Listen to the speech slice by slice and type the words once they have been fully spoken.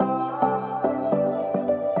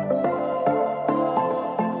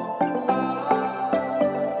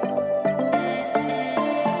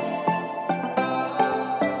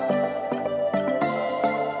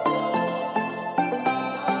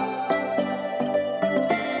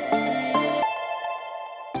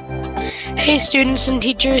Hey students and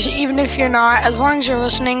teachers, even if you're not, as long as you're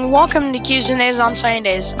listening, welcome to Q's and A's on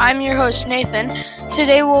Sundays. I'm your host, Nathan.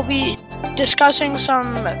 Today we'll be discussing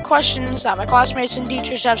some questions that my classmates and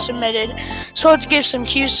teachers have submitted, so let's give some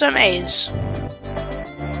Q's some A's.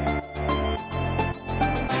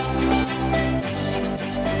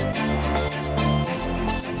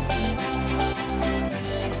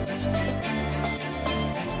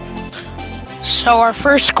 So our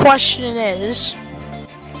first question is,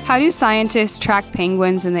 how do scientists track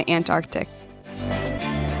penguins in the Antarctic?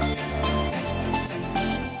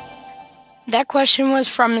 That question was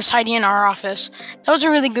from Miss Heidi in our office. That was a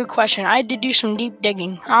really good question. I had to do some deep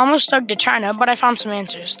digging. I almost dug to China, but I found some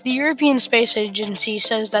answers. The European Space Agency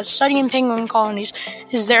says that studying penguin colonies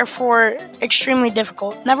is therefore extremely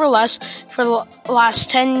difficult. Nevertheless, for the last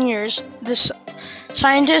 10 years,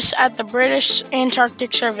 scientists at the British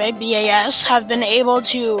Antarctic Survey, BAS, have been able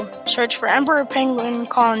to search for emperor penguin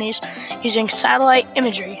colonies using satellite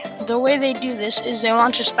imagery. The way they do this is they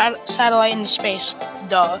launch a satellite into space.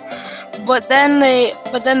 Duh. But then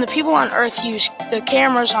the people on Earth use the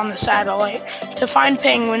cameras on the satellite to find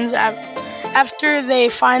penguins. After they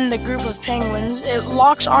find the group of penguins, it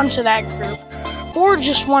locks onto that group, or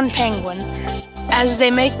just one penguin, as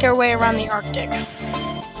they make their way around the Arctic.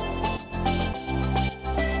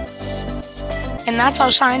 And that's how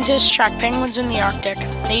scientists track penguins in the Arctic.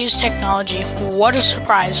 They use technology. What a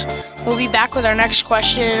surprise. We'll be back with our next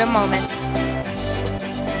question in a moment.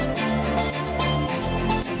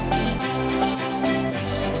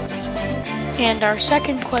 And our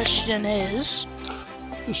second question is,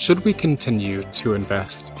 should we continue to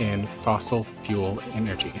invest in fossil fuel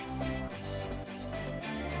energy?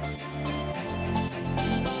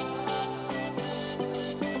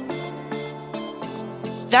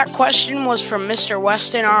 That question was from Mr.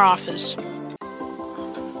 West in our office.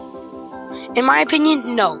 In my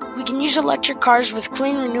opinion, no. We can use electric cars with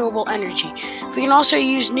clean, renewable energy. We can also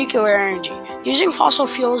use nuclear energy. Using fossil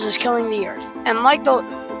fuels is killing the earth. And like the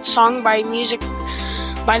song by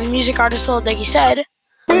the music artist Lil Dicky said,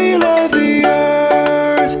 "We love the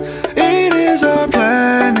earth, it is our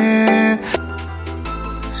planet."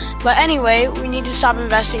 But anyway, we need to stop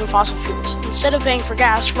investing in fossil fuels. Instead of paying for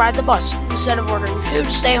gas, ride the bus. Instead of ordering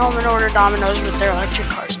food, stay home and order Domino's with their electric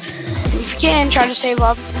cars. And if you can, try to save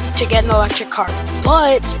up to get an electric car.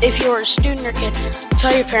 But if you're a student or kid,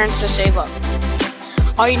 tell your parents to save up.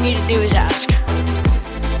 All you need to do is ask.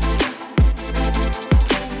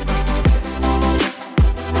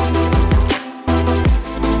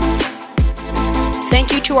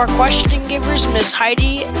 Thank you to our question givers, Miss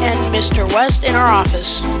Heidi and Mr. West in our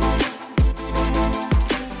office.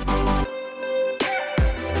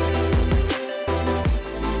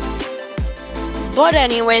 But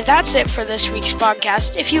anyway, that's it for this week's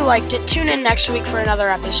podcast. If you liked it, tune in next week for another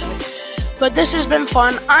episode. But this has been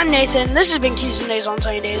fun. I'm Nathan. This has been Q's and A's on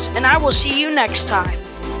Sundays, and I will see you next time.